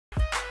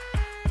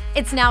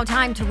It's now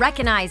time to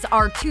recognize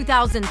our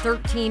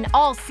 2013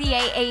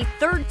 All-CAA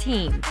third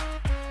team.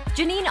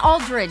 Janine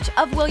Aldridge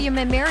of William &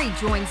 Mary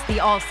joins the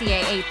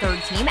All-CAA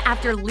third team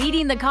after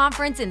leading the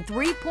conference in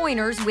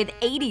three-pointers with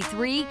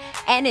 83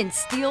 and in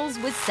steals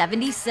with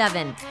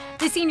 77.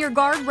 The senior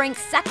guard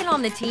ranks second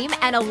on the team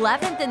and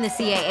 11th in the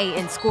CAA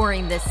in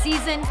scoring this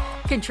season,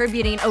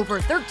 contributing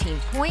over 13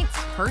 points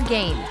per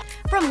game.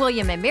 From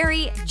William &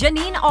 Mary,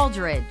 Janine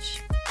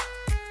Aldridge.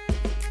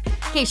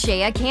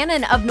 Keishea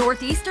Cannon of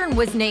Northeastern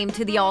was named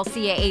to the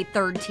All-CAA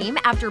third team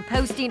after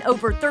posting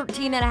over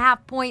 13.5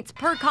 points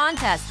per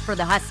contest for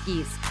the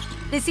Huskies.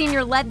 The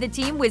senior led the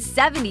team with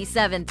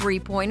 77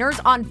 three-pointers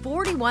on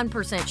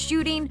 41%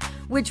 shooting,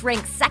 which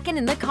ranks second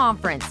in the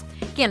conference.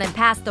 Cannon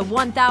passed the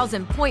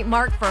 1,000-point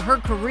mark for her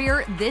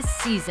career this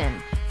season.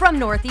 From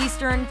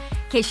Northeastern,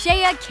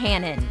 Keishea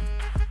Cannon.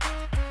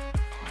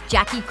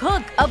 Jackie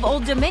Cook of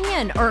Old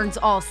Dominion earns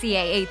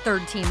All-CAA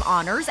third-team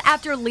honors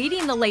after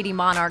leading the Lady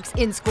Monarchs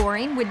in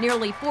scoring with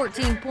nearly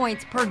 14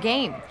 points per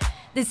game.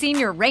 The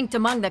senior ranked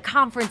among the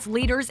conference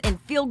leaders in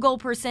field goal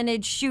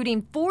percentage,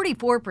 shooting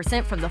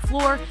 44% from the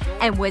floor,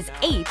 and was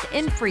 8th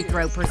in free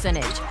throw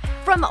percentage.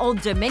 From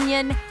Old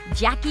Dominion,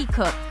 Jackie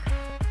Cook.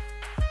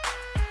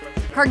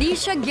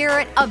 Carnisha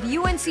Garrett of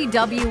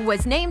UNCW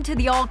was named to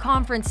the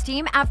All-Conference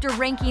team after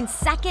ranking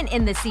second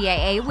in the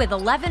CAA with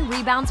 11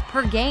 rebounds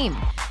per game.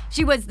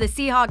 She was the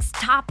Seahawks'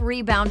 top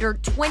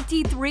rebounder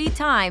 23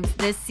 times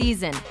this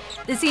season.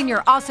 The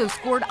senior also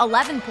scored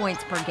 11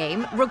 points per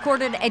game,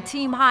 recorded a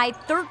team-high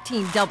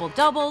 13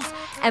 double-doubles,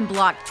 and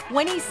blocked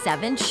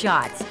 27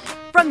 shots.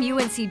 From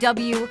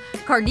UNCW,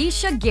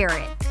 Carnisha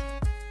Garrett.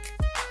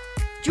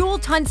 Jewel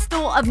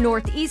Tunstall of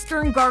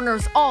Northeastern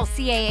garners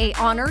All-CAA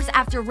honors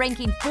after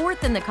ranking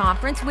 4th in the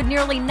conference with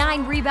nearly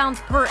 9 rebounds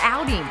per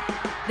outing.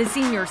 The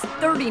senior's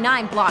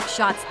 39 block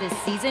shots this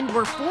season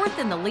were 4th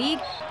in the league,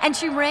 and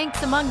she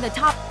ranks among the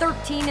top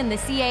 13 in the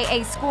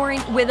CAA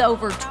scoring with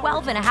over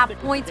 12.5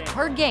 points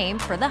per game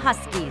for the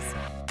Huskies.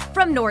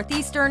 From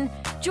Northeastern,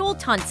 Jewel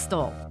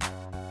Tunstall.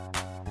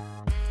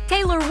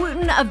 Taylor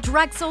Wooten of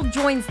Drexel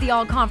joins the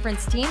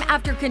All-Conference team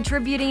after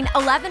contributing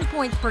 11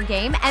 points per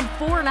game and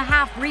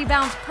 4.5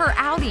 rebounds per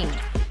outing.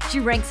 She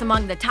ranks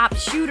among the top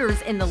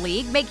shooters in the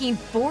league, making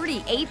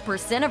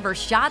 48% of her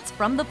shots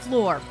from the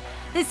floor.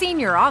 The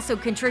senior also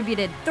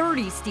contributed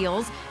 30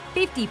 steals,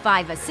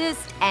 55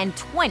 assists, and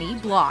 20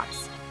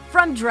 blocks.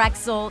 From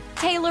Drexel,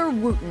 Taylor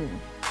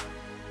Wooten.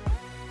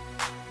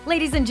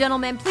 Ladies and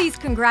gentlemen, please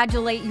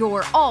congratulate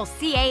your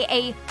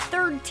All-CAA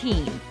third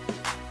team.